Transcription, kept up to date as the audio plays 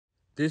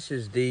This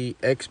is the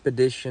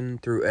expedition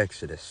through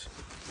Exodus.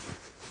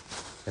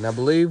 And I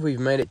believe we've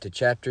made it to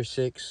chapter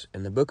 6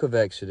 in the book of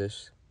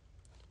Exodus.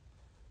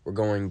 We're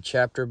going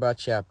chapter by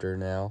chapter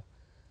now.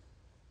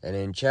 And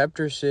in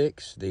chapter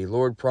 6, the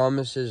Lord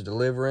promises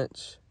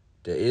deliverance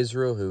to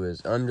Israel, who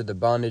is under the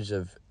bondage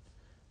of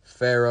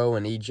Pharaoh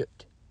in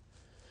Egypt.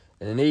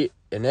 And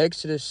in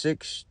Exodus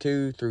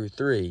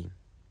 6:2-3,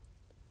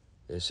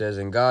 it says,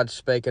 And God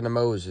spake unto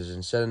Moses,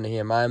 and said unto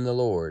him, I am the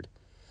Lord,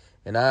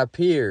 and I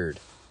appeared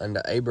unto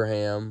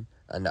Abraham,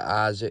 unto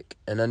Isaac,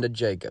 and unto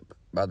Jacob,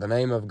 by the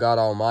name of God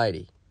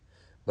Almighty,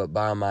 but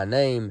by my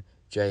name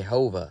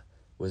Jehovah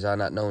was I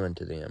not known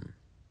unto them.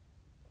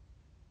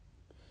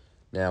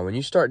 Now, when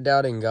you start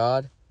doubting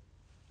God,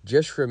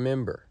 just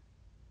remember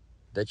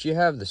that you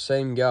have the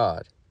same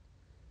God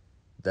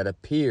that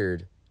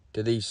appeared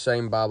to these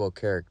same Bible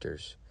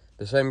characters,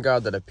 the same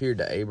God that appeared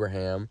to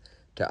Abraham,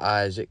 to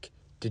Isaac,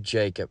 to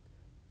Jacob,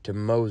 to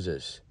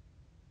Moses,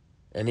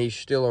 and he's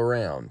still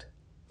around.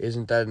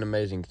 Isn't that an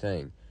amazing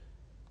thing?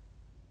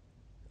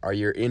 Are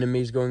your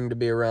enemies going to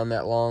be around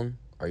that long?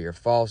 Are your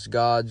false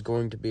gods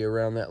going to be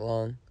around that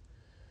long?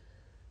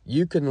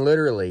 You can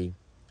literally,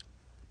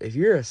 if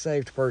you're a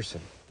saved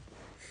person,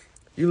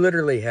 you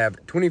literally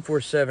have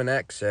 24/7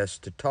 access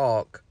to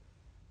talk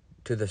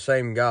to the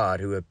same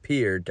God who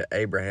appeared to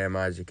Abraham,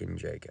 Isaac, and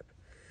Jacob.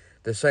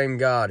 The same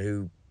God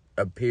who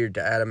appeared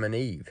to Adam and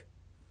Eve.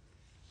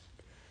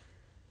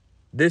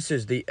 This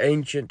is the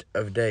Ancient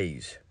of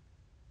Days,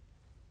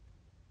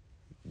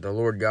 the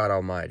Lord God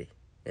Almighty,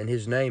 and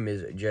his name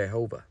is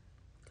Jehovah.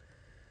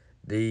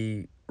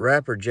 The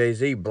rapper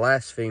Jay-Z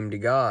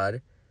blasphemed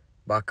God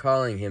by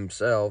calling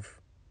himself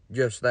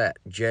just that,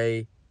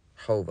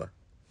 Jehovah.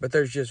 But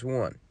there's just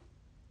one,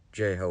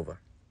 Jehovah.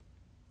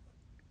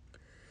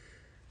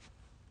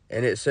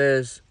 And it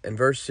says in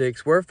verse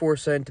 6, Wherefore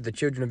say unto the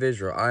children of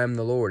Israel, I am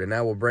the Lord, and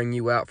I will bring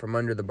you out from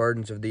under the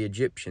burdens of the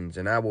Egyptians,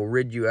 and I will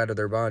rid you out of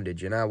their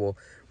bondage, and I will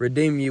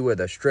redeem you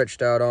with a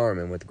stretched out arm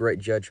and with great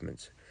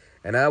judgments.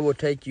 And I will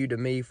take you to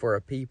me for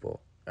a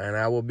people, and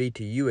I will be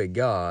to you a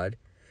God,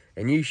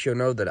 and ye shall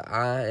know that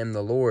I am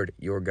the Lord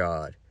your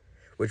God,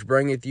 which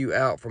bringeth you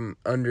out from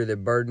under the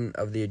burden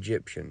of the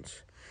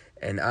Egyptians.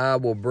 And I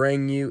will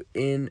bring you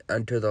in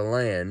unto the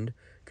land,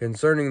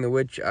 concerning the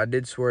which I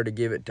did swear to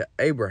give it to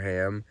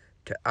Abraham,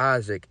 to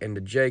Isaac, and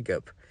to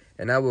Jacob,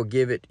 and I will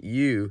give it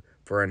you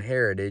for an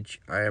heritage.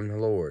 I am the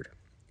Lord.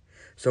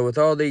 So with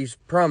all these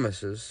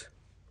promises,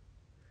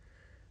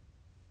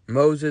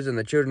 Moses and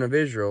the children of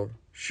Israel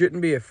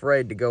shouldn't be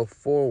afraid to go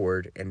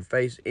forward and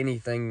face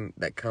anything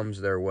that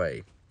comes their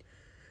way.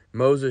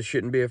 Moses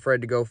shouldn't be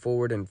afraid to go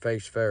forward and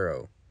face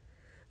Pharaoh.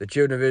 The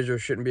children of Israel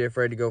shouldn't be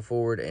afraid to go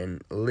forward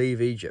and leave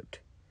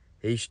Egypt.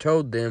 He's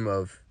told them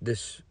of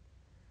this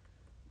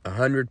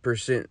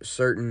 100%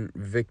 certain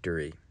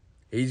victory.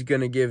 He's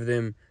going to give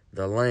them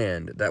the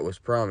land that was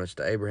promised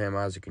to Abraham,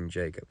 Isaac, and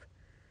Jacob.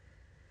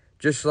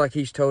 Just like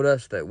he's told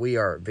us that we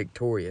are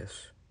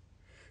victorious.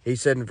 He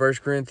said in 1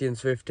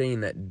 Corinthians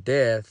 15 that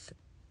death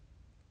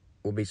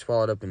will be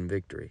swallowed up in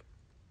victory.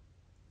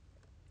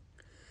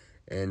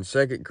 And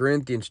 2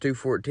 Corinthians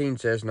 2:14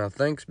 says, Now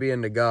thanks be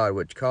unto God,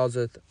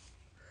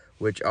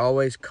 which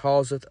always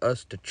causeth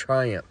us to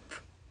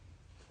triumph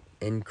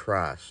in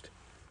Christ.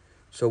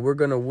 So we're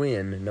going to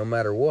win no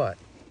matter what.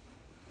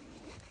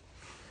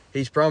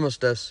 He's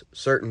promised us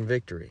certain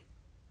victory.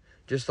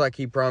 Just like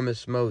he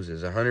promised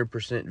Moses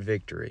 100%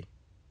 victory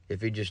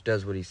if he just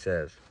does what he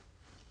says.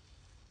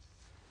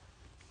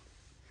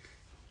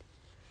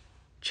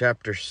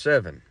 Chapter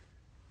 7.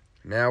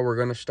 Now we're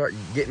going to start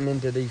getting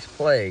into these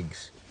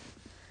plagues.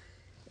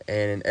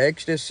 And in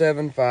Exodus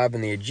 7:5,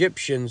 And the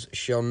Egyptians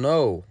shall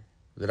know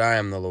that I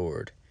am the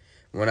Lord,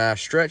 when I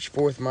stretch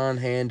forth mine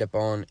hand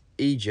upon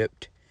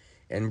Egypt,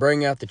 and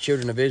bring out the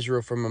children of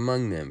Israel from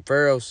among them.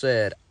 Pharaoh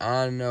said,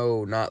 I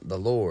know not the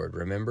Lord.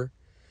 Remember?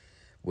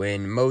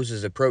 When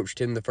Moses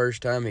approached him the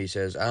first time, he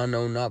says, I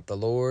know not the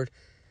Lord,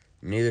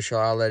 neither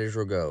shall I let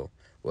Israel go.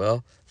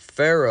 Well,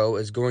 Pharaoh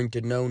is going to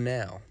know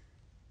now,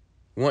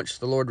 once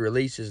the Lord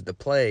releases the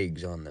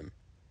plagues on them.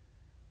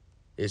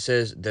 It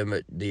says,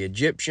 the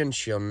Egyptians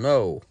shall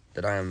know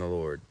that I am the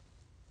Lord.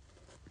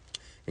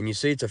 And you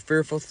see, it's a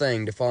fearful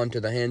thing to fall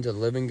into the hands of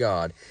the living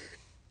God.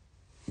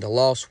 The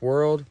lost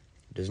world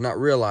does not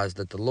realize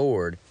that the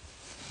Lord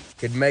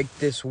could make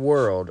this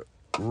world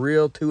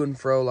reel to and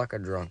fro like a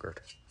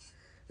drunkard.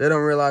 They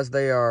don't realize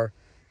that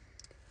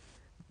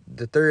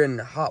they're in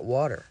hot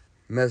water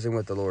messing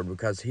with the Lord,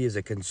 because he is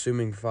a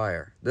consuming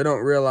fire. They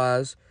don't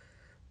realize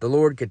the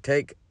Lord could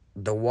take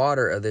the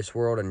water of this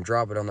world and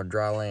drop it on the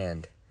dry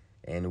land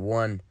in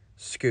one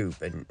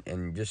scoop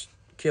and just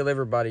kill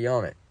everybody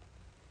on it.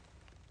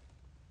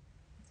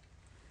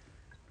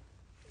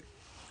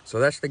 So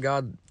that's the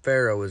God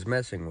Pharaoh is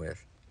messing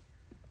with.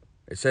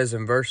 It says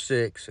in verse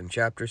 6 in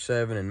chapter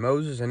 7, And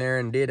Moses and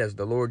Aaron did as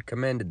the Lord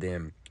commanded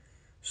them.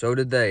 So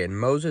did they. And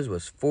Moses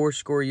was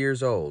 80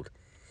 years old,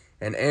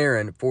 and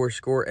Aaron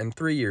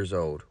 83 years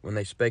old, when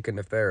they spake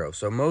unto Pharaoh.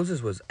 So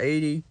Moses was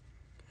 80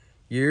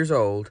 years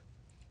old,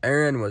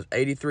 Aaron was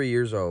 83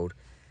 years old,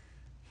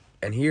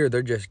 And here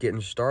they're just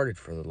getting started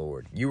for the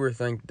Lord. You would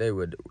think they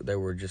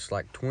were just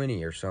like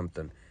 20 or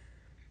something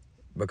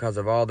because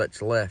of all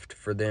that's left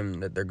for them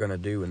that they're going to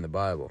do in the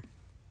Bible.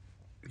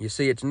 You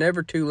see, it's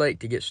never too late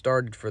to get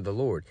started for the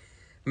Lord.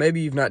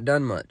 Maybe you've not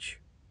done much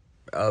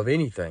of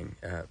anything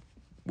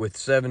with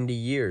 70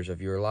 years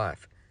of your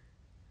life,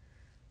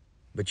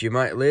 but you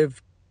might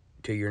live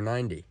till you're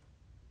 90.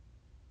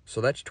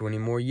 So that's 20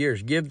 more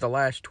years. Give the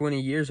last 20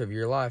 years of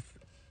your life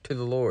to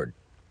the Lord.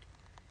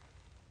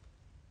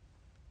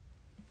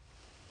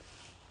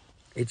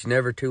 It's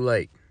never too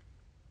late.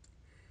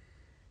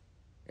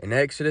 In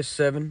Exodus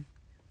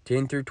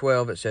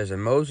 7:10-12, it says,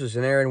 And Moses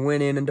and Aaron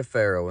went in unto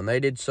Pharaoh, and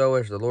they did so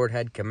as the Lord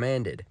had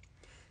commanded.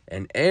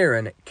 And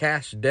Aaron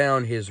cast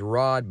down his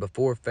rod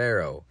before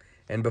Pharaoh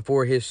and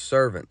before his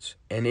servants,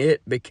 and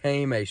it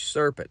became a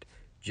serpent,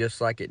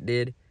 just like it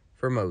did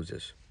for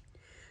Moses.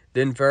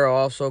 Then Pharaoh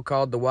also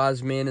called the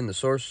wise men and the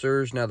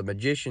sorcerers, now the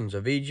magicians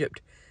of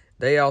Egypt.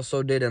 They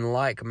also did in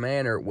like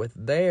manner with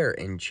their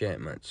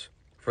enchantments.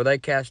 For they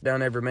cast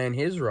down every man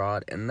his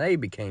rod, and they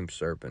became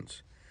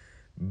serpents.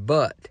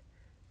 But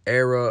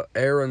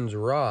Aaron's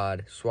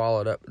rod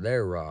swallowed up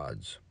their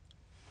rods.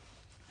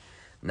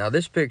 Now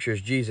this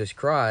pictures Jesus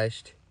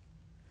Christ,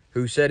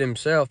 who said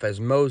himself, as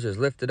Moses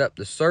lifted up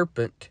the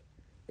serpent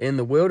in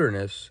the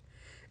wilderness,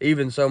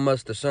 even so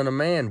must the Son of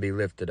Man be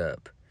lifted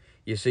up.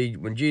 You see,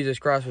 when Jesus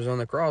Christ was on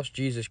the cross,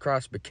 Jesus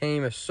Christ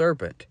became a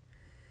serpent.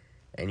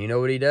 And you know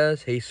what he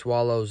does? He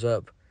swallows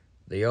up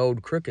the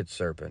old crooked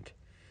serpent.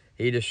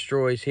 He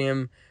destroys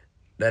him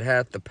that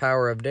hath the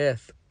power of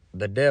death,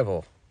 the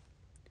devil.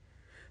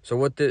 So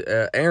what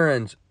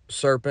Aaron's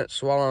serpent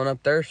swallowing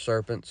up their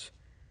serpents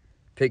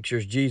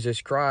pictures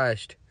Jesus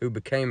Christ, who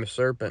became a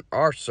serpent,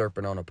 our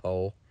serpent on a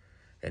pole,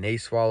 and he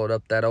swallowed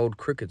up that old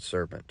crooked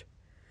serpent.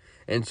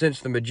 And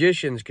since the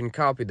magicians can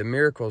copy the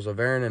miracles of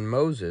Aaron and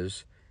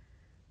Moses,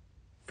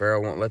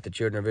 Pharaoh won't let the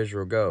children of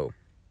Israel go.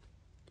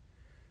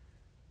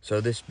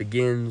 So this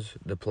begins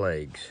the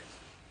plagues.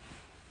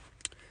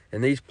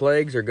 And these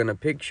plagues are going to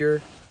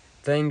picture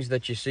things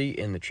that you see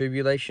in the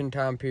tribulation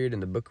time period in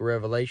the book of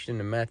Revelation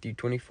and Matthew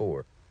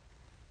 24.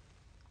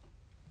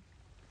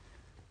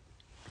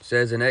 It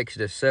says in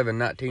Exodus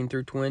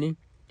 7:19-20,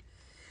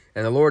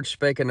 And the Lord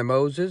spake unto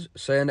Moses,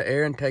 saying unto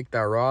Aaron, Take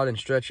thy rod, and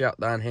stretch out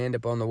thine hand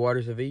upon the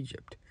waters of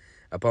Egypt,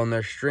 upon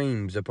their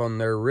streams, upon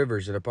their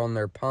rivers, and upon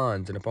their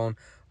ponds, and upon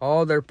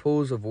all their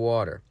pools of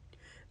water,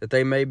 that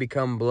they may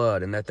become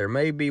blood, and that there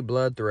may be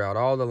blood throughout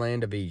all the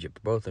land of Egypt,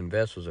 both in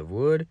vessels of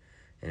wood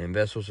and in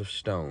vessels of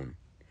stone.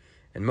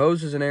 And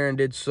Moses and Aaron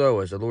did so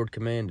as the Lord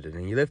commanded,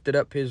 and he lifted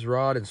up his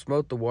rod and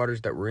smote the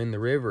waters that were in the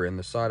river in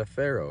the sight of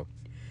Pharaoh,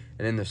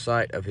 and in the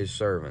sight of his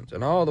servants.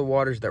 And all the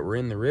waters that were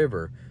in the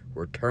river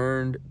were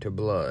turned to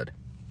blood.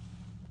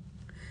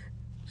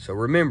 So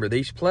remember,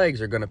 these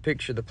plagues are going to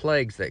picture the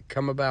plagues that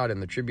come about in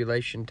the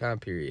tribulation time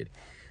period.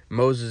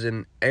 Moses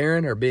and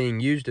Aaron are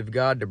being used of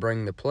God to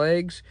bring the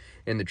plagues.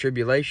 In the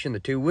tribulation, the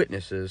two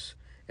witnesses.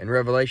 In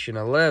Revelation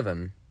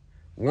 11,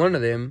 one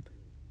of them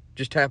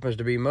just happens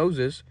to be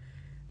Moses.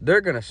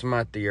 They're going to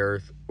smite the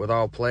earth with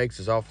all plagues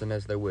as often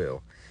as they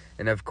will.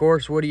 And of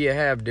course, what do you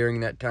have during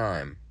that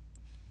time?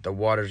 The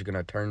water's going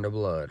to turn to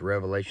blood.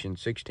 Revelation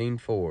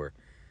 16:4.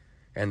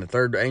 And the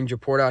third angel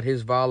poured out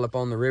his vial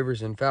upon the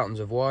rivers and fountains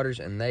of waters,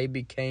 and they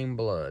became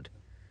blood.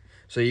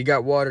 So you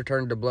got water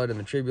turned to blood in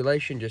the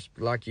tribulation, just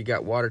like you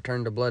got water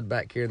turned to blood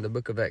back here in the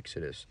book of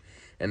Exodus.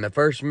 And the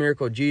first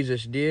miracle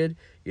Jesus did,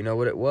 you know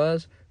what it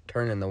was?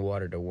 Turning the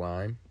water to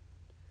wine.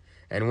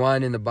 And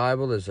wine in the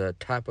Bible is a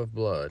type of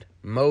blood.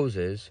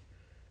 Moses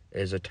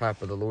is a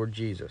type of the Lord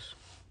Jesus.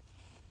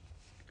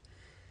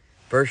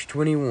 Verse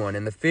 21,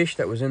 And the fish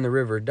that was in the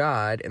river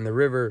died, and the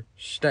river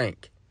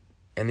stank.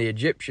 And the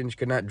Egyptians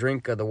could not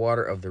drink of the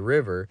water of the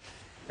river,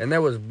 and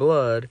there was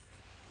blood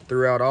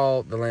throughout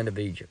all the land of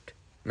Egypt.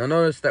 Now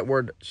notice that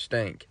word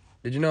stank.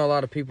 Did you know a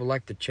lot of people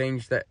like to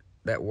change that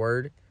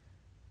word?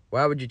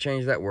 Why would you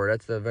change that word?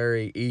 That's a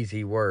very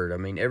easy word. I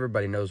mean,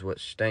 everybody knows what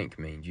stank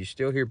means. You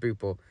still hear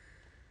people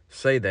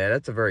say that.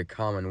 That's a very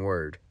common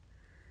word.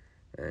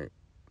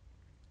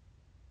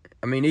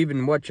 I mean,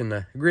 even watching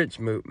the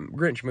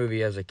Grinch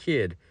movie as a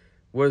kid,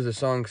 what does the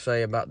song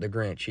say about the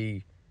Grinch?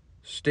 He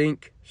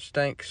stank,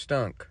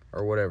 stunk,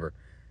 or whatever.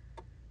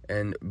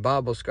 And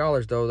Bible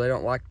scholars, though, they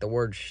don't like the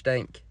word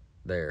stank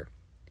there.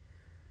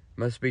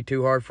 Must be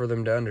too hard for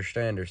them to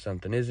understand or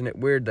something. Isn't it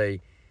weird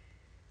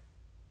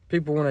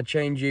people want to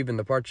change even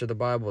the parts of the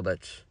Bible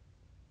that's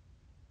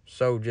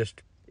so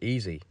just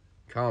easy,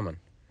 common.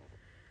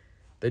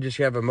 They just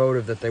have a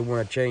motive that they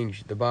want to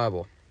change the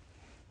Bible.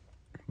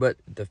 But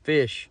the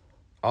fish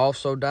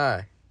also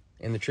die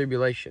in the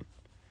tribulation.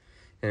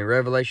 And in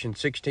Revelation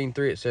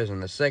 16:3 it says,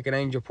 And the second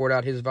angel poured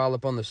out his vial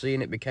upon the sea,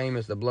 and it became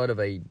as the blood of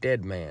a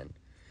dead man.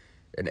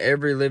 And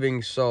every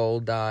living soul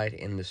died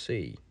in the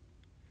sea.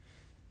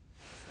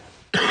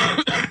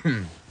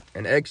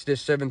 In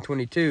Exodus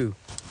 7:22,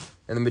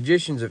 And the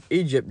magicians of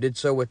Egypt did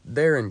so with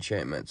their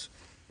enchantments.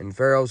 And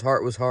Pharaoh's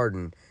heart was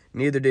hardened,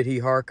 neither did he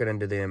hearken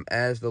unto them,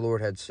 as the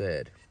Lord had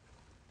said.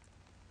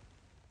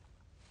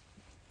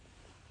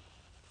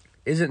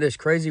 Isn't this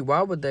crazy?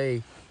 Why would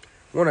these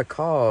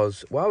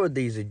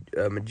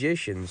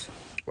magicians,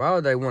 why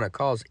would they want to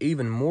cause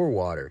even more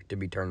water to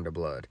be turned to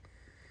blood?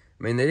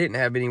 I mean, they didn't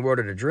have any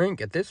water to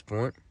drink at this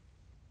point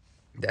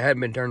that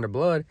hadn't been turned to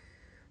blood,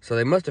 so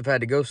they must have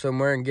had to go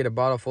somewhere and get a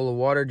bottle full of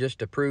water just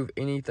to prove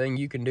anything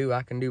you can do,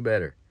 I can do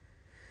better.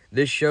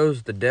 This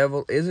shows the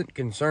devil isn't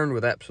concerned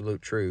with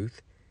absolute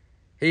truth.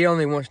 He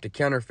only wants to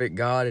counterfeit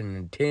God in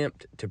an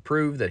attempt to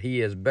prove that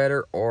he is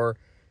better or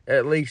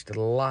at least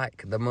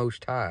like the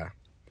Most High.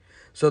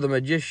 So the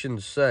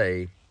magicians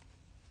say,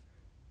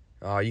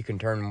 oh, you can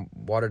turn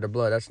water to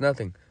blood. That's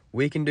nothing.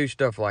 We can do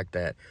stuff like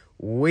that.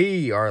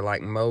 We are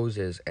like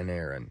Moses and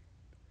Aaron.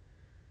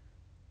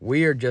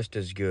 We are just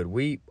as good.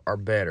 We are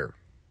better.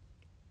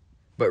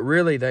 But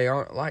really, they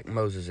aren't like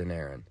Moses and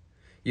Aaron.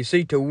 You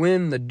see, to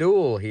win the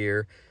duel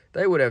here,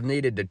 they would have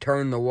needed to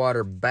turn the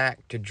water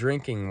back to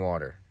drinking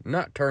water,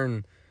 not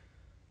turn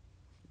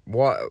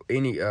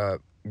any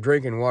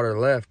drinking water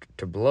left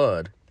to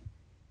blood.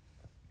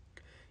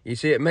 You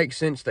see, it makes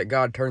sense that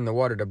God turned the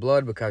water to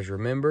blood because,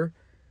 remember,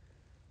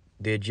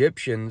 the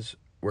Egyptians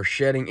were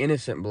shedding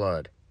innocent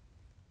blood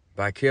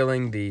by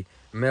killing the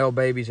male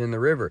babies in the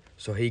river,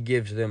 so he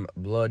gives them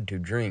blood to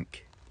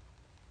drink.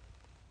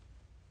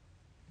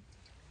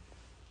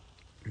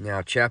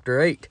 Now,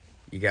 chapter 8,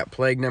 you got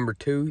plague number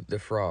 2, the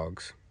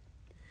frogs.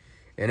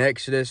 In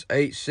Exodus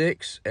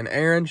 8:6, and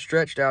Aaron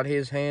stretched out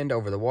his hand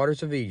over the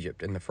waters of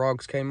Egypt, and the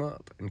frogs came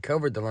up and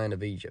covered the land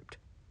of Egypt.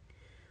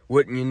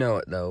 Wouldn't you know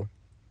it, though?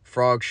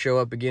 Frogs show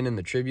up again in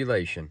the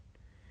tribulation.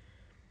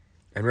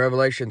 In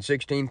Revelation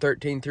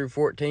 16:13 through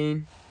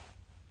 14,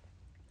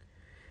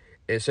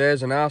 it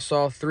says, and I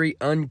saw 3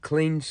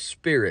 unclean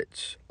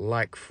spirits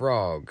like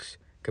frogs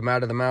come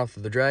out of the mouth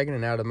of the dragon,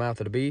 and out of the mouth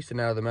of the beast, and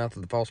out of the mouth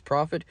of the false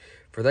prophet.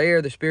 For they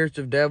are the spirits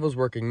of devils,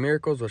 working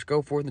miracles, which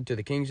go forth into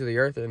the kings of the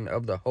earth and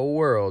of the whole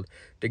world,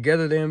 to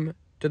gather them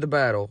to the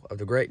battle of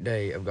the great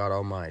day of God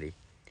Almighty.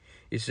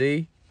 You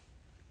see,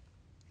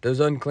 those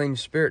unclean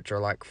spirits are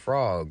like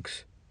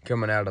frogs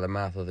coming out of the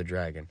mouth of the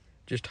dragon,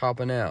 just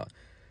hopping out.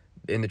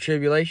 In the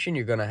tribulation,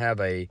 you're going to have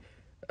a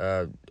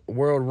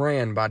world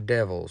ran by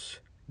devils.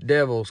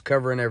 Devils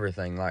covering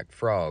everything like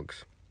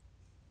frogs.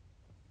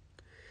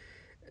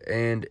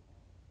 And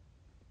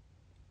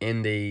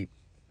in the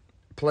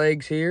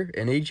plagues here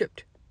in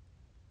Egypt,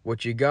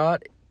 what you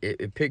got,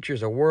 it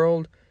pictures a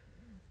world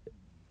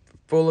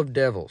full of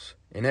devils.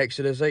 In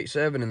Exodus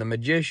 8:7, and the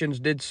magicians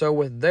did so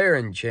with their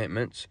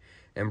enchantments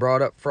and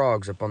brought up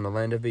frogs upon the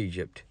land of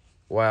Egypt.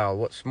 Wow,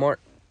 what smart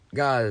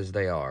guys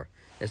they are.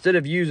 Instead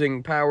of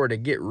using power to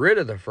get rid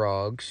of the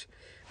frogs,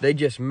 they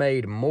just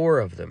made more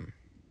of them.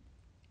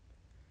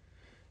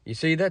 You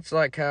see, that's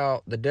like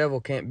how the devil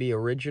can't be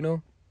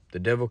original. The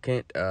devil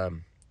can't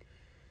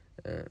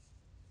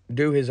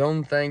do his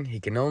own thing. He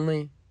can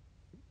only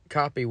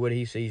copy what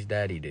he sees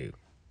Daddy do,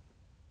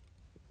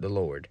 the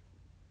Lord.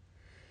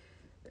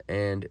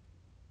 And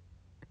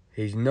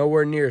he's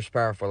nowhere near as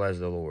powerful as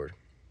the Lord.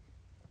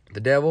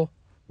 The devil,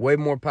 way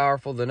more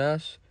powerful than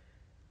us,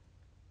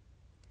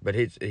 but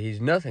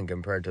he's nothing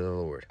compared to the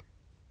Lord.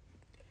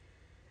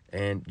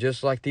 And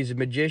just like these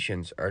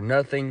magicians are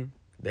nothing,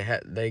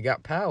 they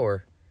got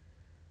power,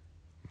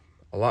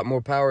 a lot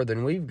more power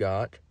than we've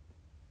got.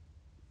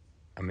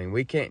 I mean,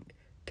 we can't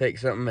take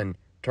something and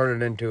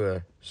turn it into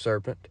a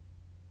serpent.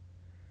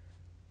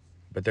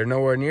 But they're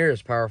nowhere near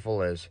as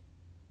powerful as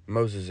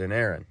Moses and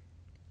Aaron.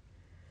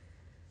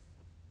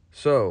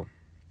 So,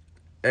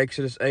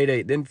 Exodus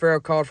 8:8, then Pharaoh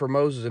called for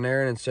Moses and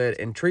Aaron and said,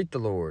 entreat the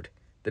Lord,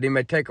 that he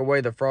may take away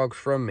the frogs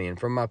from me and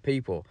from my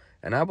people,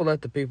 and I will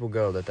let the people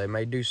go, that they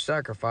may do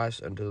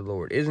sacrifice unto the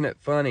Lord. Isn't it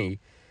funny?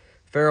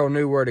 Pharaoh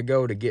knew where to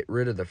go to get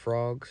rid of the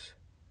frogs,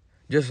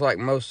 just like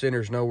most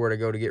sinners know where to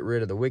go to get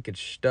rid of the wicked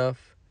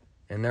stuff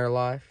in their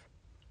life.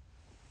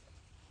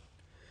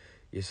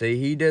 You see,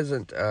 he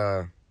doesn't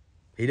go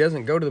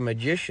to the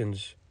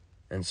magicians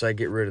and say,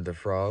 get rid of the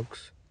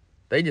frogs.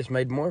 They just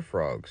made more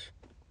frogs.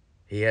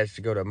 He has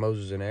to go to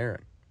Moses and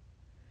Aaron.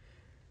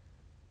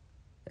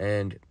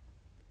 And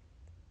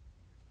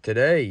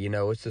today,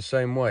 it's the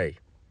same way.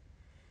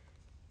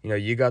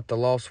 You got the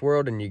lost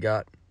world and you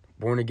got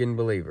born-again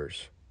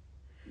believers.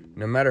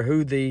 No matter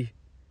who the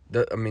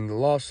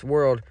lost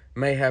world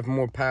may have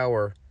more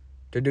power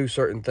to do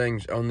certain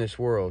things on this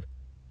world,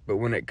 but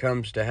when it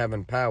comes to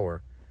having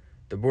power,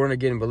 the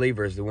born-again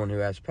believer is the one who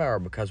has power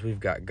because we've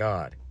got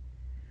God.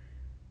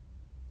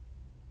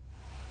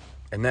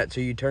 And that's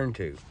who you turn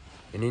to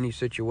in any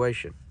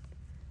situation.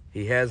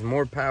 He has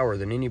more power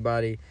than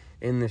anybody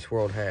in this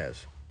world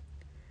has.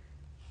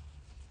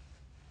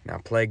 Now,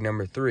 plague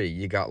number 3,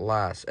 you got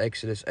lice.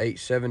 Exodus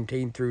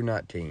 8:17 through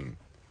 19.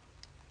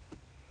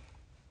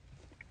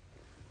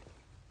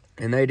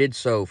 And they did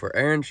so, for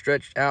Aaron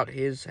stretched out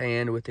his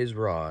hand with his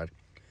rod,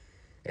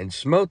 and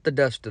smote the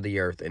dust of the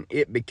earth, and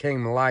it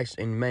became lice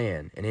in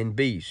man and in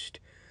beast.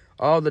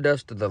 All the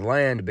dust of the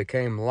land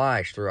became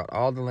lice throughout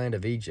all the land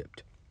of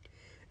Egypt.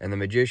 And the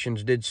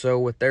magicians did so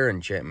with their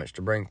enchantments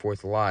to bring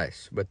forth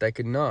lice, but they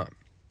could not.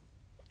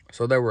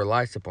 So there were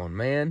lice upon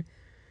man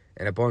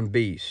and upon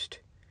beast,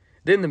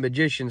 Then the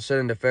magician said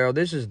unto Pharaoh,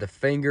 This is the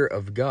finger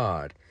of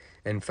God.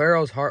 And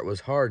Pharaoh's heart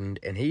was hardened,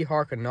 and he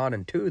hearkened not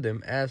unto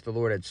them, as the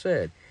Lord had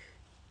said.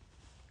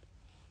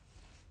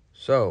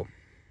 So,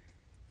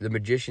 the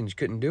magicians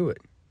couldn't do it.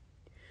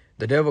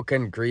 The devil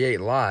can create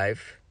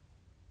life.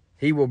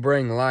 He will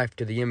bring life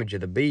to the image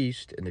of the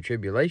beast in the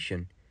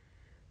tribulation,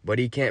 but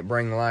he can't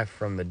bring life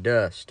from the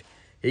dust.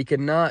 He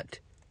cannot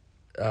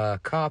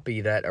copy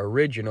that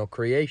original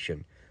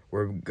creation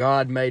where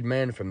God made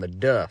man from the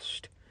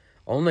dust.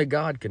 Only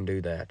God can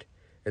do that.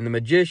 And the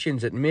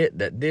magicians admit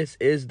that this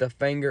is the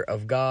finger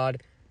of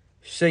God,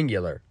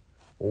 singular,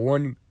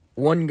 one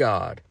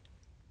God,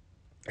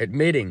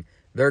 admitting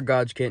their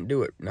gods can't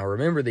do it. Now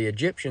remember, the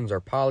Egyptians are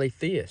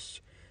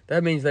polytheists.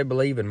 That means they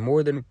believe in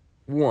more than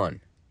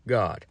one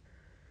God.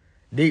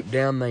 Deep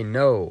down they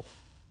know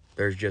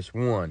there's just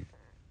one.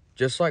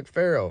 Just like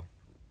Pharaoh,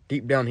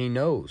 deep down he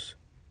knows.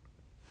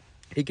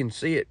 He can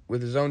see it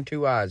with his own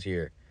two eyes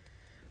here,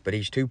 but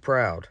he's too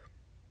proud.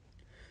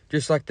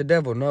 Just like the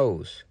devil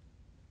knows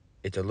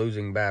it's a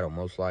losing battle,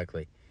 most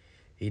likely.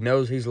 He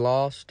knows he's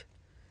lost.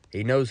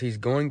 He knows he's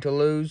going to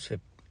lose.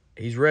 If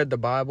he's read the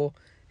Bible,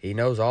 he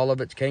knows all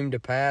of it came to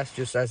pass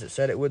just as it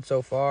said it would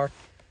so far,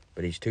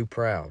 but he's too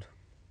proud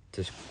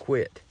to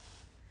quit.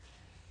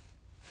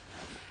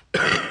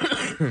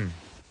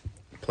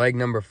 Plague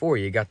number 4,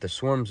 you got the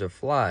swarms of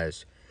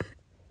flies.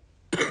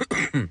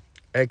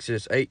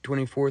 Exodus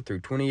 8:24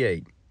 through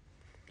 28.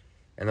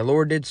 And the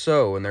Lord did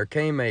so, and there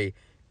came a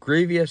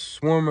grievous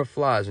swarm of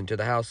flies into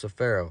the house of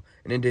Pharaoh,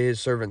 and into his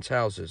servants'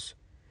 houses,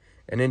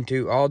 and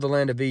into all the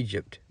land of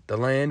Egypt. The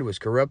land was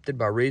corrupted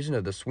by reason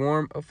of the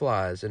swarm of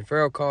flies. And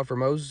Pharaoh called for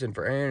Moses and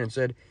for Aaron, and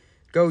said,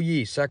 Go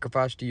ye,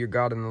 sacrifice to your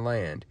God in the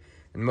land.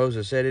 And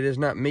Moses said, It is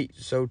not meet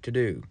so to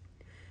do.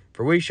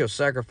 For we shall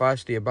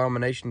sacrifice the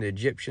abomination of the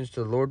Egyptians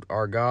to the Lord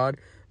our God.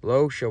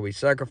 Lo, shall we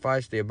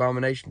sacrifice the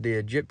abomination of the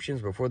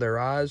Egyptians before their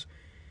eyes?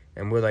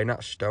 And will they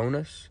not stone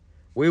us?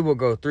 We will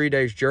go 3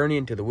 days' journey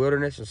into the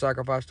wilderness and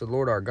sacrifice to the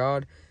Lord our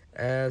God,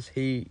 as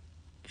he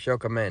shall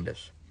command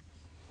us.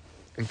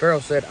 And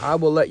Pharaoh said, I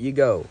will let you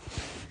go,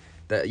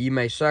 that you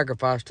may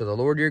sacrifice to the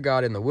Lord your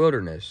God in the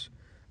wilderness.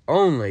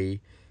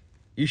 Only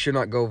you should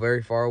not go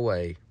very far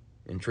away.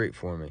 Entreat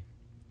for me.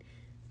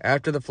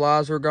 After the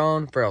flies were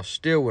gone, Pharaoh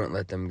still wouldn't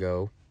let them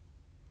go.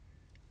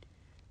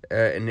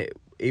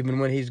 Even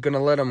when he's going to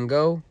let them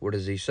go, what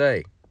does he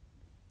say?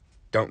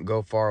 Don't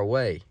go far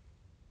away.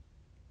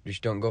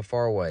 Just don't go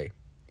far away.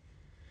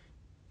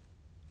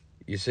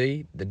 You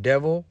see, the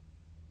devil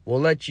will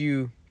let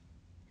you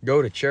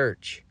go to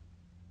church,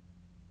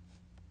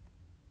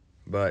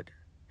 but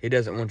he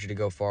doesn't want you to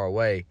go far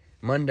away.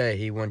 Monday,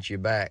 he wants you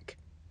back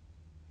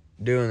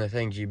doing the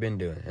things you've been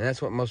doing. And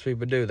that's what most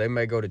people do. They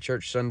may go to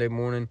church Sunday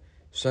morning,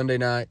 Sunday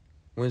night,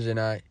 Wednesday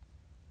night.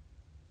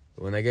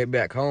 But when they get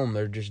back home,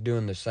 they're just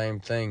doing the same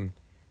thing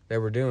they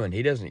were doing.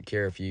 He doesn't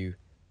care if you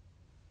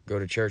go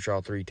to church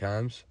all 3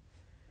 times.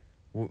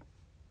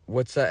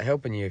 What's that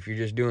helping you if you're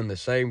just doing the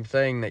same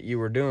thing that you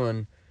were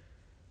doing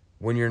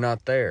when you're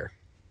not there?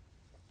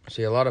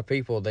 See, a lot of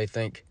people, they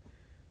think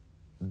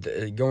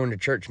going to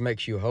church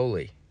makes you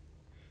holy,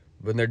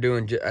 but they're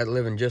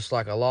living just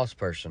like a lost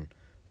person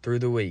through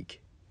the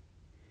week.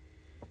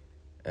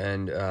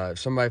 And if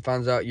somebody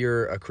finds out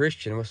you're a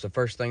Christian, what's the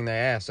first thing they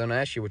ask? They don't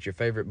ask you what's your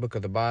favorite book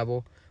of the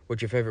Bible,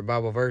 what's your favorite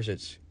Bible verse.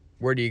 It's,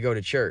 where do you go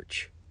to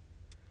church?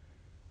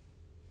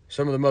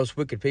 Some of the most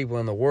wicked people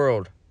in the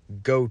world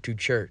go to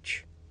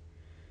church.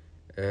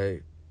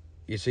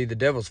 You see, the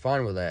devil's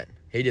fine with that.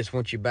 He just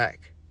wants you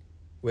back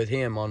with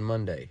him on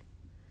Monday,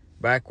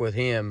 back with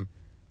him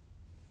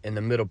in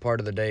the middle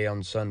part of the day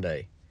on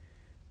Sunday,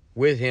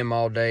 with him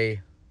all day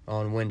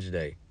on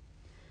Wednesday.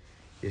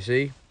 You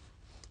see,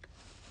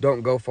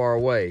 don't go far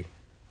away.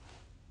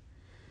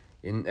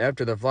 And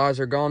after the flies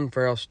are gone,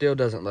 Pharaoh still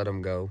doesn't let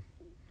them go.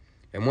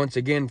 And once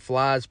again,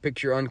 flies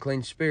picture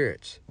unclean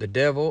spirits. The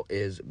devil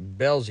is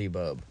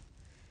Beelzebub.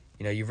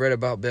 You know, you've read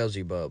about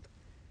Beelzebub.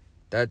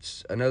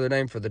 That's another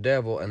name for the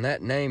devil, and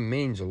that name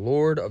means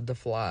Lord of the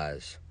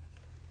Flies.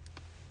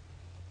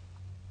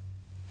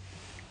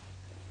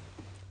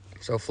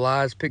 So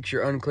flies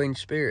picture unclean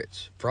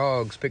spirits.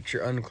 Frogs picture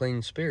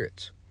unclean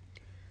spirits.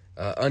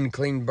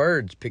 Unclean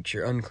birds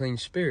picture unclean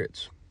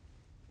spirits.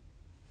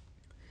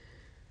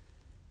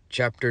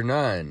 Chapter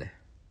 9,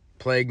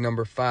 plague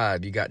number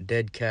 5, you got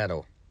dead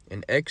cattle.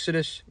 In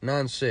Exodus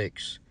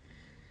 9:6,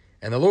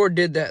 and the Lord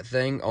did that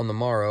thing on the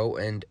morrow,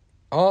 and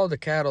all the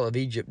cattle of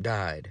Egypt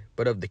died,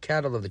 but of the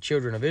cattle of the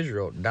children of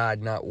Israel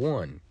died not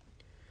one.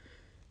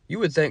 You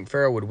would think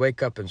Pharaoh would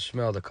wake up and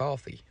smell the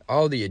coffee.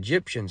 All the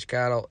Egyptians'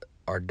 cattle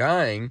are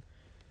dying,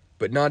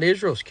 but not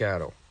Israel's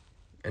cattle.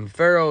 And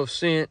Pharaoh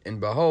sent, and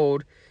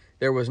behold,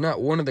 there was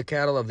not one of the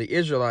cattle of the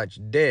Israelites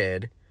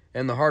dead,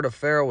 and the heart of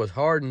Pharaoh was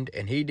hardened,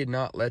 and he did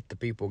not let the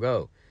people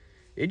go.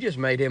 It just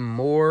made him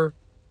more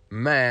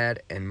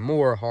mad and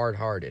more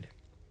hard-hearted.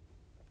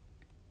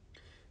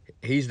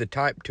 He's the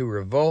type to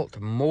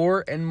revolt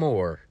more and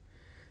more,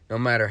 no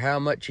matter how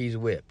much he's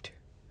whipped.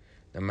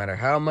 No matter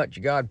how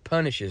much God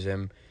punishes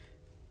him,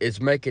 it's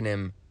making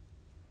him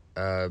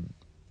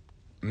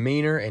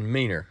meaner and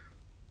meaner.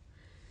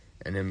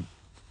 And in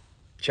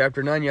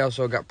chapter 9, you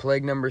also got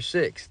plague number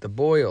 6, the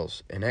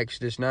boils, in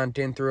Exodus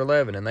 9:10 through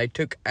 11. And they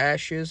took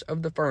ashes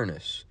of the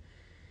furnace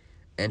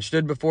and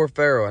stood before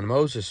Pharaoh, and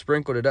Moses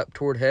sprinkled it up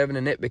toward heaven,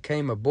 and it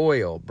became a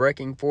boil,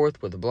 breaking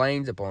forth with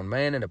blains upon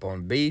man and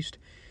upon beast.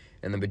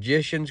 And the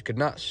magicians could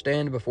not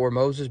stand before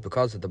Moses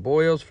because of the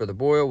boils, for the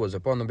boil was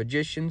upon the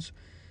magicians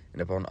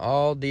and upon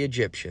all the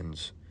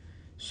Egyptians.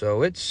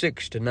 So it's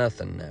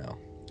 6-0 now.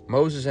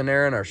 Moses and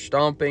Aaron are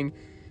stomping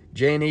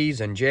Jannes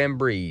and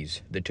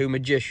Jambres, the two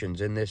magicians,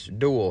 in this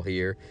duel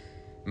here.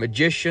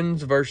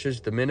 Magicians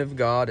versus the men of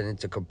God, and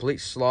it's a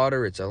complete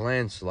slaughter. It's a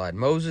landslide.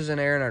 Moses and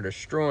Aaron are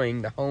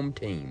destroying the home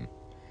team,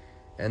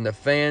 and the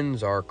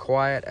fans are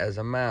quiet as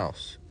a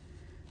mouse.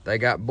 They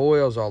got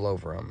boils all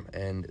over them,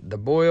 and the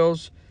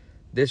boils,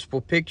 this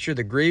will picture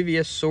the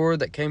grievous sore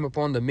that came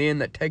upon the men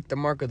that take the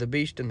mark of the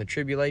beast in the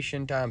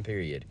tribulation time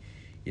period.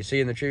 You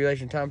see, in the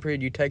tribulation time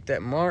period, you take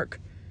that mark,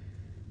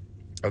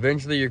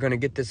 eventually you're going to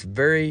get this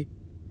very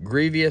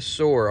grievous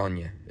sore on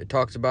you. It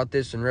talks about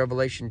this in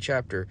Revelation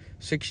chapter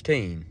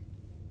 16.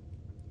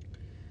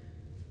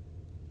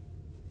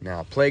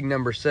 Now, plague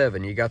number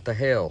 7, you got the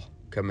hail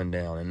coming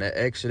down. In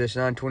Exodus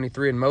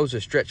 9:23, and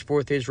Moses stretched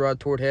forth his rod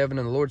toward heaven,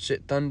 and the Lord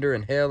sent thunder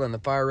and hail, and the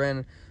fire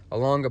ran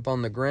along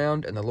upon the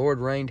ground, and the Lord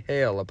rained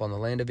hail upon the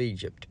land of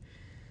Egypt.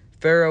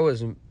 Pharaoh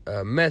is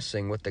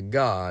messing with the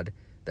God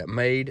that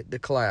made the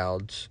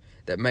clouds,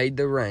 that made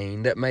the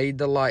rain, that made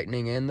the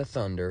lightning and the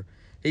thunder.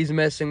 He's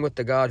messing with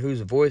the God whose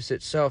voice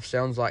itself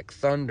sounds like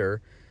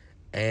thunder,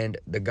 and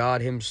the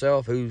God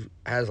himself who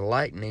has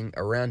lightning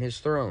around his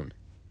throne.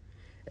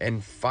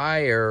 And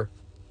fire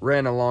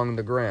ran along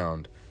the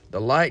ground.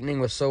 The lightning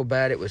was so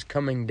bad it was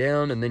coming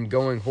down and then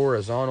going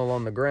horizontal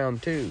on the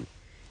ground too.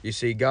 You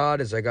see,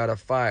 God is a God of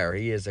fire.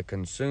 He is a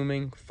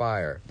consuming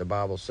fire, the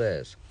Bible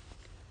says.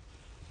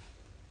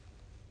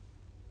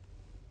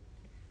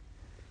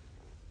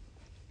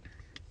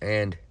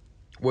 And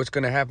what's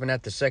going to happen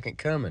at the second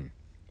coming?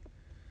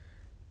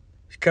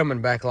 He's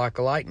coming back like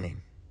a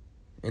lightning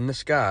in the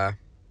sky.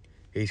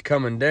 He's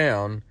coming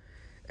down,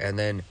 and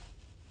then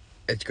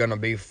it's going to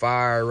be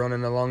fire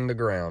running along the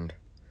ground.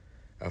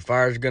 A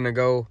fire's going to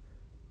go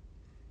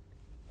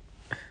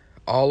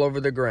all over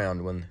the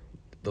ground when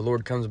the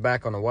Lord comes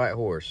back on a white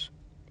horse.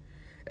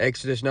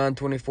 Exodus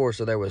 9:24,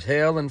 so there was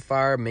hail and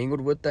fire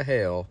mingled with the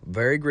hail,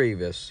 very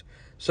grievous,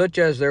 such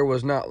as there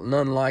was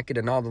none like it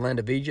in all the land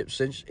of Egypt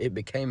since it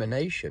became a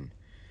nation.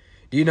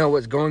 Do you know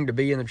what's going to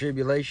be in the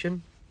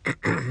tribulation?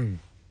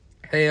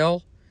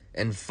 Hail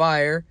and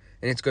fire,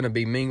 and it's going to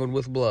be mingled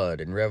with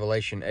blood in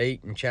Revelation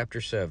 8 and chapter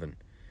 7.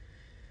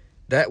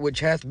 That which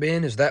hath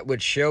been is that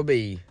which shall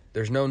be.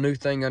 There's no new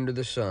thing under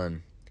the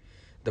sun.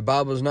 The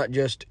Bible is not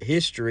just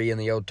history in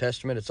the Old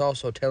Testament, it's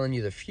also telling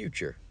you the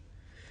future.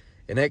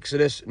 In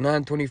Exodus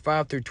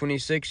 9:25 through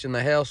 26, and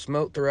the hail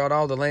smote throughout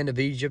all the land of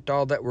Egypt,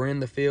 all that were in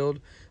the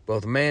field,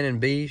 both man and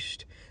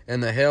beast.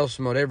 And the hail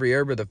smote every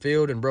herb of the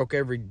field, and broke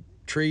every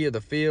tree of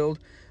the field.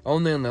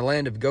 Only in the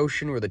land of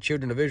Goshen, where the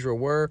children of Israel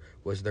were,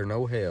 was there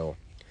no hail.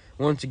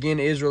 Once again,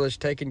 Israel is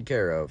taken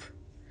care of.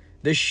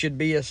 This should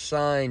be a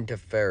sign to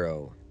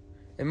Pharaoh.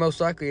 And most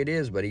likely it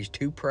is, but he's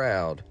too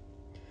proud.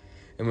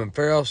 And when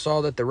Pharaoh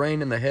saw that the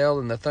rain and the hail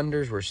and the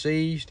thunders were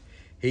ceased,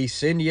 he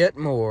sinned yet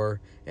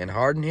more, and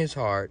hardened his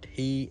heart,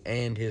 he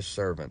and his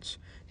servants.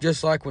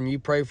 Just like when you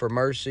pray for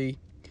mercy,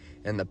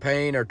 and the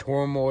pain or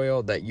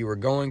turmoil that you were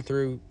going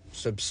through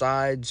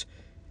subsides,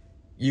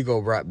 you go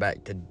right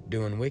back to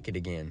doing wicked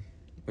again.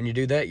 When you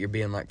do that, you're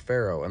being like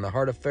Pharaoh, and the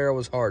heart of Pharaoh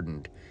was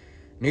hardened.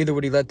 Neither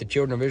would he let the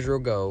children of Israel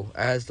go,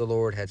 as the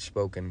Lord had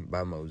spoken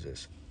by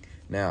Moses.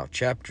 Now,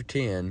 chapter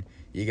 10,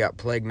 you got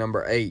plague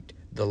number 8,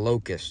 the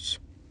locusts.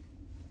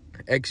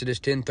 Exodus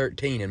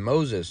 10:13, and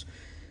Moses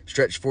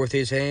stretched forth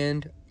his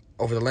hand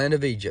over the land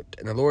of Egypt,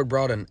 and the Lord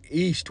brought an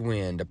east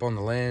wind upon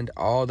the land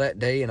all that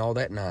day and all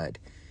that night.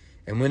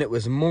 And when it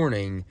was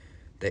morning,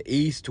 the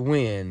east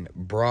wind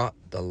brought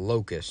the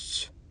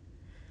locusts.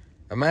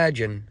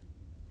 Imagine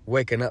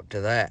waking up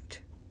to that.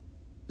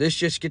 This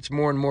just gets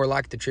more and more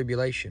like the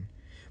tribulation.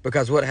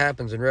 Because what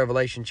happens in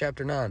Revelation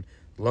chapter 9?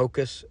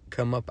 Locusts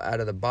come up out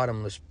of the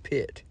bottomless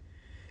pit.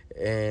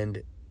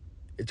 And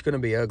it's going to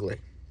be ugly.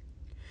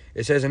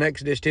 It says in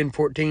Exodus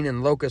 10:14,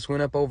 and locusts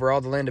went up over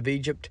all the land of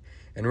Egypt,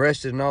 and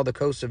rested in all the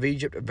coasts of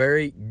Egypt.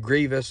 Very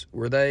grievous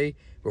were they.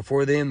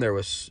 Before them there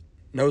was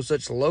no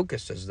such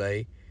locust as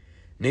they,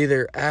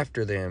 neither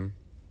after them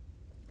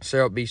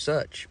shall it be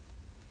such.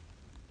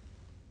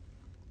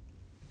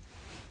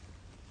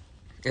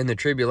 In the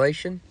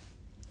tribulation,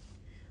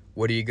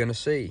 what are you going to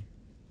see?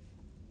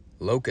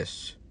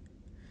 Locusts.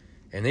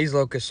 And these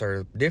locusts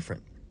are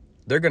different.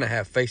 They're going to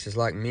have faces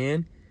like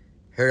men,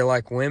 hair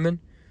like women,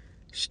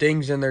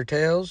 stings in their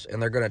tails,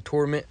 and they're going to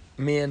torment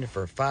men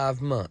for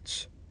 5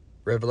 months.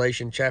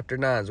 Revelation chapter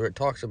 9 is where it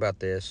talks about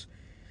this.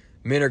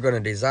 Men are going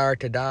to desire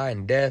to die,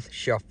 and death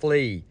shall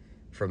flee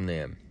from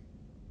them.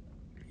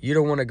 You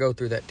don't want to go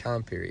through that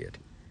time period.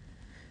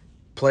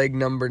 Plague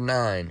number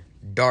 9,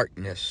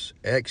 darkness.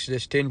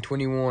 Exodus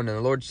 10:21, and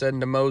the Lord said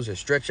unto Moses,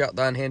 stretch out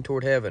thine hand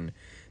toward heaven,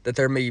 that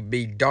there may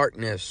be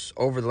darkness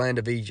over the land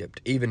of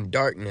Egypt, even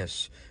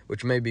darkness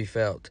which may be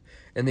felt.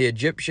 And the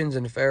Egyptians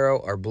and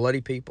Pharaoh are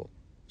bloody people,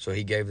 so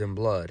he gave them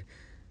blood.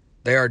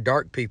 They are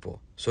dark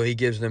people, so he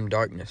gives them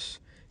darkness.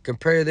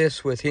 Compare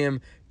this with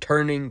him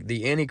turning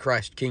the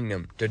Antichrist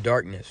kingdom to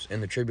darkness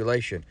in the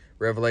tribulation,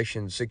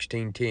 Revelation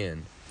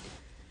 16:10.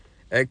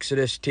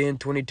 Exodus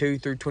 10:22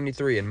 through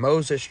 23. And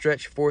Moses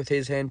stretched forth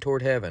his hand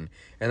toward heaven,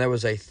 and there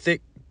was a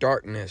thick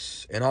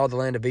darkness in all the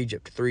land of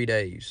Egypt 3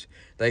 days.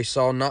 They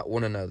saw not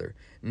one another,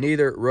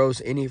 neither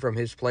rose any from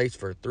his place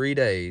for 3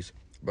 days.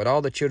 But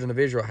all the children of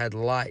Israel had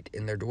light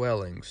in their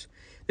dwellings.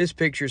 This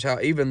pictures how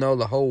even though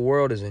the whole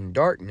world is in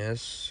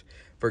darkness,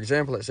 for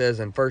example, it says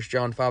in 1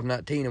 John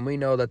 5:19, and we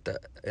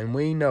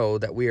know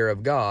that we are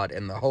of God,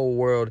 and the whole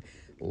world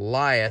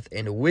lieth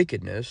in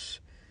wickedness.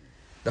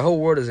 The whole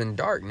world is in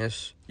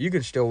darkness. You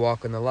can still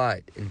walk in the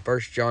light. In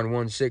 1 John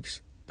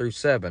 1:6 through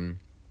 7,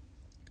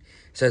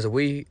 it says,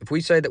 if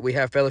we say that we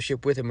have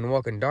fellowship with him and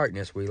walk in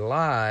darkness, we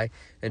lie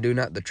and do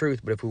not the truth.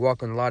 But if we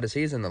walk in the light as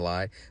he is in the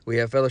light, we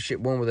have fellowship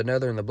one with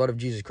another, and the blood of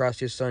Jesus Christ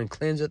his Son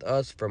cleanseth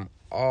us from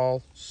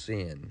all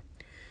sin.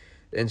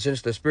 And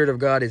since the Spirit of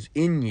God is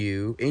in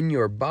you, in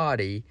your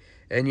body,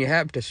 and you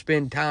have to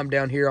spend time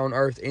down here on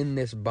earth in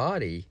this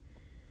body,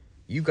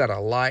 you got a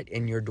light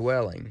in your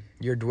dwelling.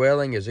 Your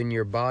dwelling is in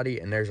your body,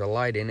 and there's a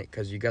light in it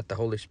because you got the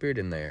Holy Spirit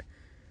in there.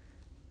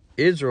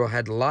 Israel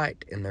had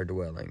light in their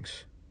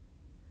dwellings,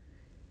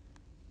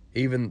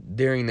 even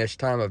during this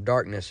time of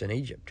darkness in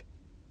Egypt.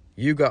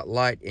 You got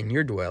light in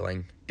your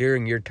dwelling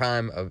during this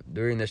time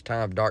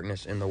of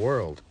darkness in the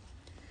world.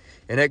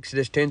 In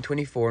Exodus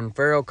 10:24, and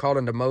Pharaoh called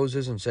unto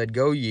Moses and said,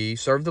 Go ye,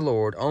 serve the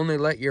Lord, only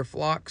let your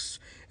flocks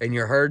and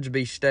your herds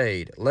be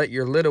stayed. Let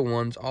your little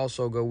ones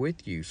also go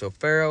with you. So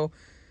Pharaoh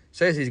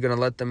says he's going to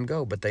let them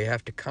go, but they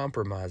have to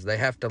compromise. They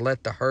have to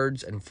let the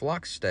herds and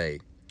flocks stay.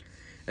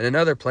 In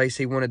another place,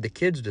 he wanted the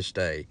kids to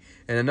stay.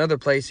 In another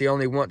place, he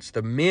only wants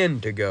the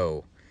men to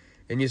go.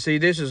 And you see,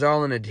 this is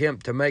all an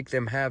attempt to make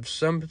them have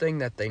something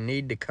that they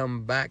need to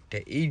come back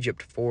to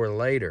Egypt for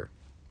later.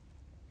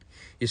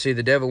 You see,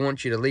 the devil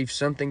wants you to leave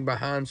something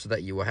behind so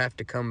that you will have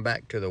to come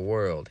back to the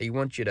world. He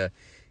wants you to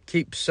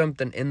keep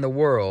something in the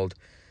world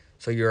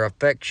so your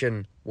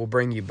affection will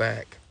bring you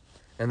back.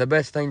 And the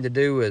best thing to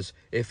do is,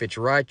 if it's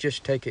righteous,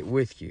 take it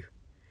with you.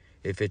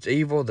 If it's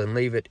evil, then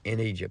leave it in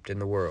Egypt, in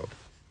the world.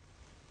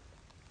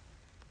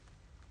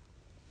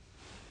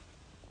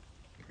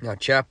 Now,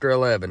 chapter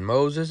 11.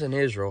 Moses and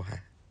Israel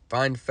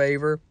find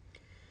favor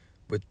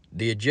with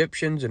the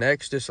Egyptians in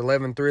Exodus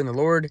 11:3. And the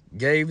Lord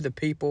gave the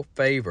people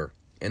favor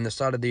in the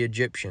sight of the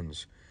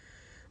Egyptians.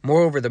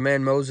 Moreover, the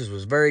man Moses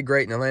was very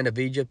great in the land of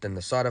Egypt, in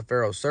the sight of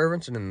Pharaoh's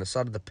servants, and in the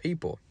sight of the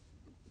people.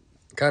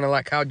 Kind of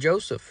like how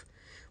Joseph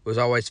was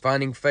always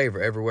finding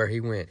favor everywhere he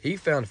went. He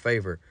found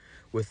favor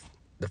with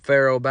the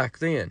Pharaoh back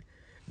then.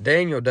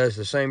 Daniel does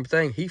the same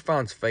thing. He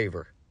finds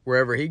favor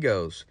wherever he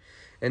goes.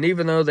 And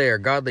even though they are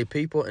godly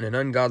people in an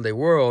ungodly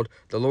world,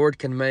 the Lord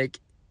can make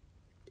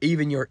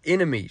even your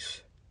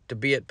enemies to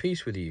be at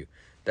peace with you.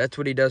 That's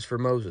what he does for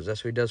Moses.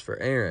 That's what he does for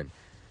Aaron.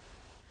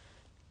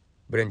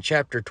 But in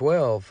chapter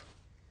 12,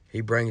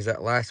 he brings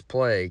that last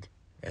plague,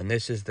 and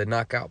this is the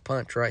knockout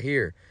punch right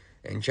here.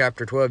 In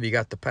chapter 12, you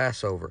got the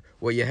Passover.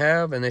 What you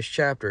have in this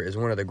chapter is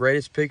one of the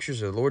greatest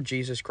pictures of the Lord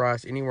Jesus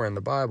Christ anywhere in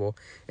the Bible.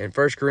 In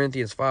 1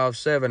 Corinthians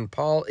 5:7,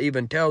 Paul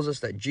even tells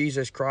us that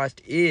Jesus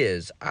Christ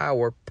is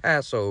our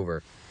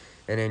Passover.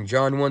 And in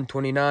John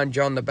 1:29,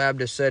 John the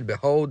Baptist said,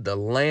 Behold, the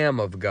Lamb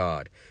of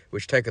God,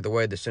 which taketh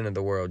away the sin of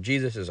the world.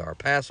 Jesus is our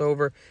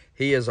Passover.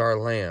 He is our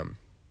Lamb.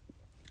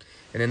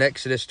 And in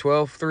Exodus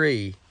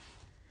 12:3,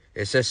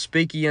 it says,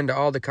 Speak ye unto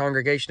all the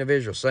congregation of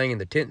Israel, saying, In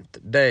the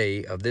 10th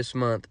day of this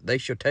month they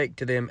shall take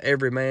to them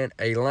every man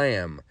a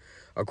lamb,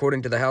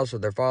 according to the house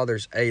of their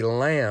fathers, a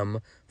lamb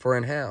for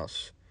an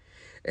house.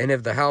 And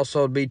if the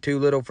household be too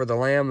little for the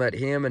lamb, let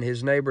him and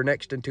his neighbor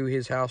next unto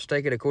his house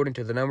take it according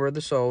to the number of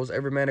the souls.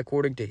 Every man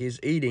according to his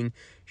eating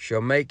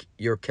shall make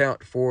your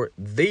count for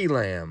the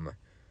lamb.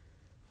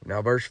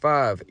 Now verse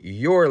 5,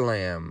 Your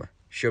lamb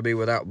shall be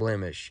without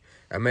blemish,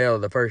 a male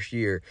of the first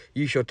year.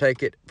 You shall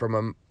take it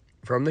from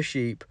the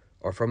sheep,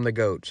 or from the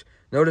goats.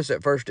 Notice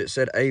at first it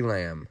said a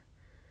lamb.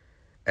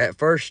 At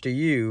first to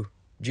you,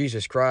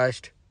 Jesus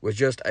Christ was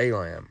just a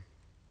lamb.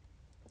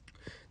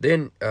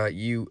 Then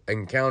you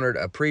encountered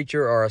a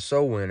preacher or a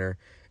soul winner,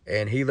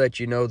 and he let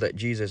you know that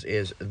Jesus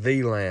is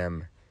the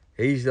lamb.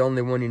 He's the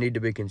only one you need to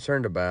be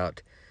concerned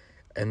about.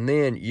 And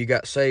then you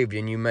got saved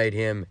and you made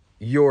him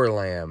your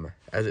lamb,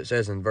 as it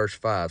says in verse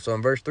 5. So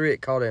in verse 3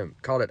 it called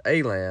it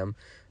a lamb.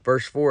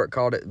 Verse 4 it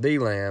called it the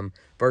lamb.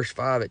 Verse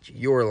 5 it's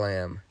your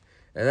lamb.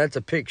 And that's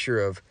a picture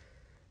of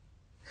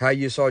how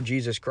you saw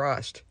Jesus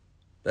Christ.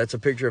 That's a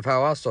picture of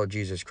how I saw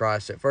Jesus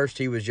Christ. At first,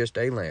 he was just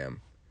a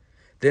lamb.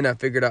 Then I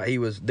figured out he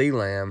was the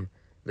lamb.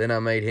 Then I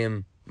made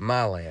him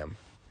my lamb.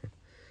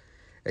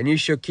 And you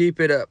shall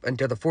keep it up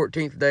until the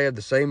 14th day of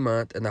the same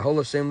month, and the whole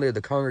assembly of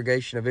the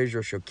congregation of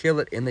Israel shall kill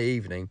it in the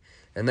evening.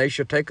 And they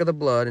shall take of the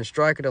blood and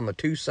strike it on the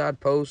 2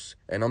 side posts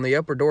and on the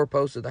upper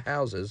doorposts of the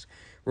houses,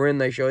 wherein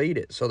they shall eat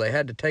it. So they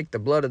had to take the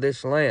blood of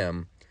this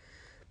lamb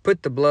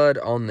put the blood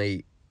on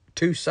the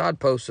 2 side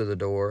posts of the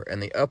door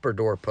and the upper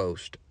door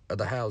post of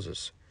the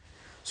houses.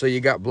 So you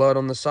got blood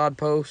on the side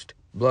post,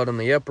 blood on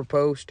the upper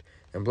post,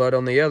 and blood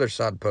on the other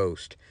side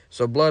post.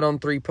 So blood on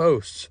 3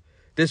 posts.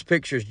 This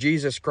pictures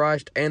Jesus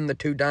Christ and the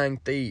 2 dying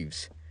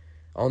thieves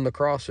on the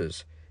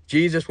crosses.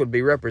 Jesus would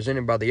be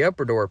represented by the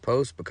upper door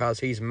post because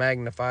he's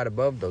magnified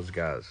above those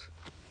guys.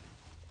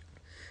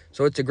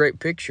 So it's a great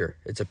picture.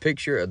 It's a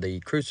picture of the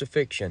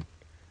crucifixion.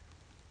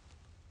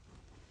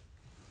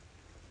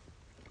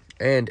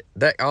 And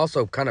that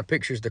also kind of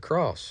pictures the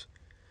cross.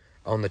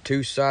 On the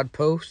 2 side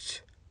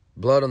posts,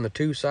 blood on the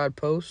 2 side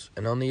posts,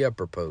 and on the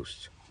upper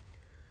posts.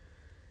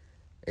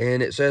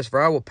 And it says,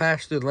 "For I will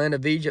pass through the land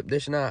of Egypt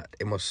this night,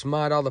 and will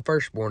smite all the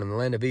firstborn in the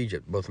land of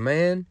Egypt, both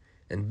man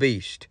and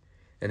beast.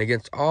 And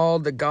against all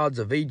the gods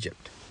of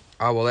Egypt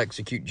I will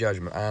execute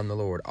judgment. I am the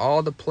Lord."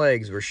 All the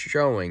plagues were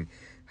showing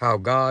how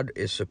God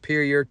is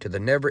superior to the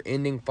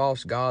never-ending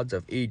false gods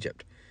of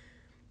Egypt.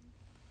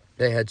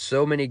 They had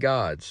so many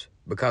gods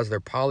because they're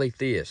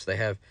polytheists. They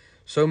have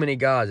so many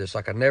gods. It's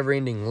like a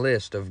never-ending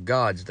list of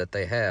gods that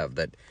they have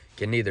that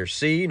can neither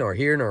see nor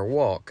hear nor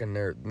walk, and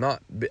they're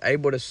not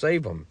able to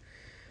save them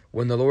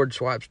when the Lord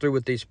swipes through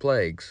with these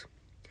plagues.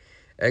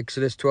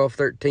 Exodus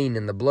 12:13,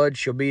 "And the blood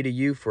shall be to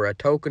you for a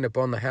token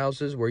upon the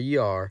houses where ye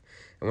are.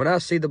 And when I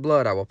see the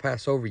blood, I will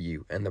pass over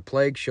you, and the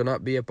plague shall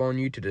not be upon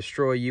you to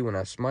destroy you when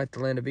I smite the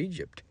land of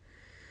Egypt."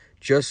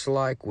 Just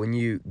like when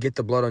you get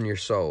the blood on your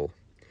soul.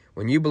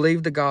 When you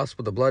believe the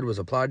gospel, the blood was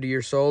applied to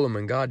your soul, and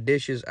when God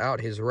dishes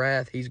out his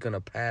wrath, he's going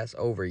to pass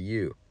over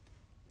you.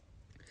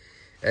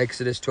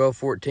 Exodus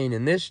 12:14,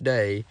 "And this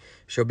day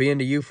shall be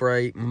unto you for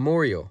a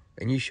memorial,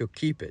 and ye shall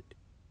keep it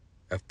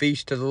a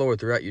feast to the Lord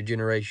throughout your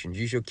generations.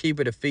 You shall keep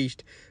it a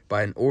feast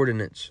by an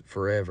ordinance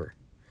forever."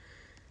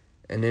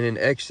 And then in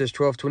Exodus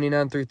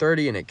 12:29 through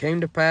 30, "And it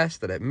came to pass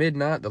that at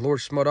midnight the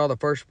Lord smote all the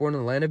firstborn in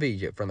the land of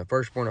Egypt, from the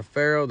firstborn of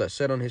Pharaoh that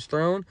sat on his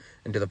throne,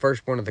 and to the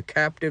firstborn of the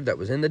captive that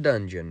was in the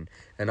dungeon,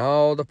 and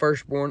all the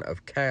firstborn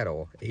of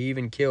cattle. He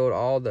even killed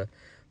all the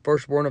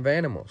firstborn of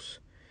animals.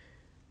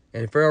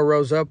 And Pharaoh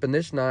rose up in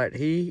this night,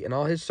 he and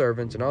all his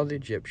servants and all the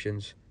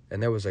Egyptians,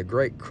 and there was a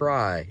great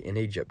cry in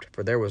Egypt,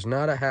 for there was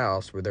not a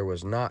house where there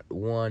was not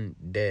one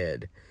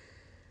dead."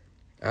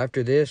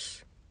 After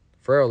this,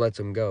 Pharaoh lets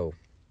them go.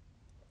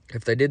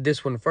 If they did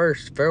this one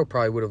first, Pharaoh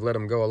probably would have let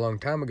them go a long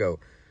time ago.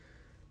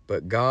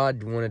 But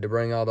God wanted to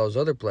bring all those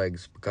other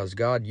plagues because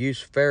God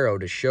used Pharaoh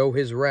to show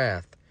his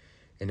wrath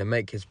and to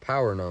make his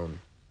power known.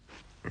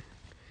 It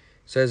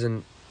says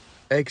in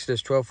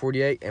Exodus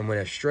 12:48, "And when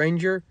a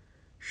stranger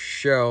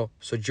shall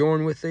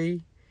sojourn with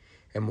thee,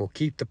 and will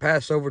keep the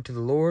Passover to the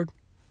Lord,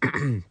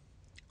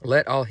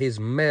 let all his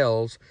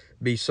males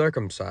be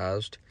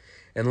circumcised,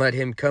 and let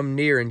him come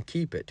near and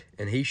keep it,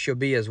 and he shall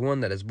be as one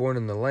that is born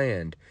in the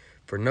land.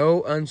 For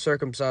no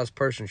uncircumcised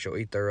person shall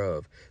eat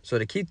thereof." So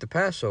to keep the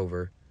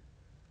Passover,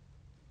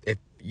 if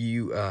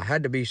you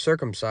had to be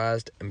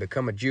circumcised and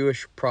become a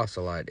Jewish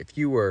proselyte, if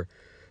you were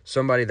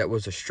somebody that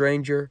was a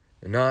stranger,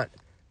 not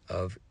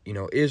of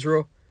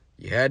Israel,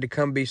 you had to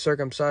come be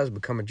circumcised,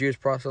 become a Jewish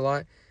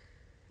proselyte,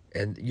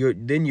 and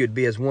then you'd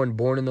be as one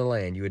born in the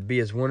land. You would be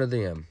as one of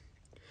them.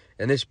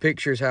 And this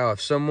pictures how if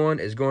someone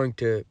is going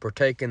to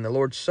partake in the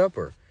Lord's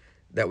Supper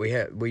that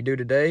we do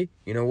today,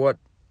 you know what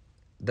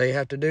they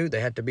have to do?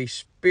 They have to be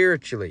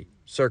spiritually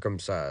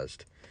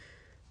circumcised.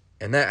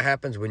 And that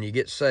happens when you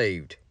get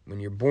saved.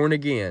 When you're born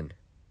again,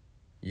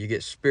 you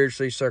get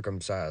spiritually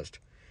circumcised.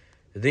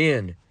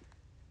 Then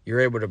you're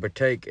able to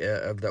partake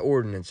of the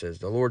ordinances,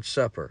 the Lord's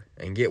Supper,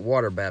 and get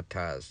water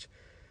baptized.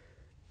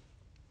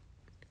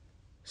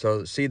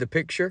 So see the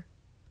picture?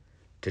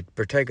 To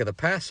partake of the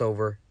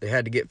Passover, they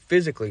had to get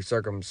physically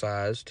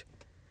circumcised.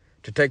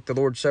 To take the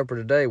Lord's Supper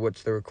today,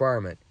 what's the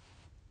requirement?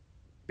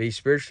 Be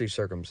spiritually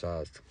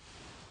circumcised.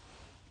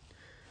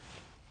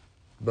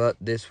 But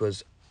this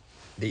was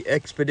the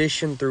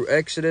expedition through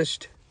Exodus,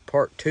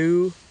 part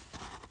 2,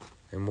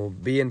 and we'll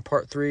be in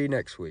part 3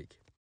 next week.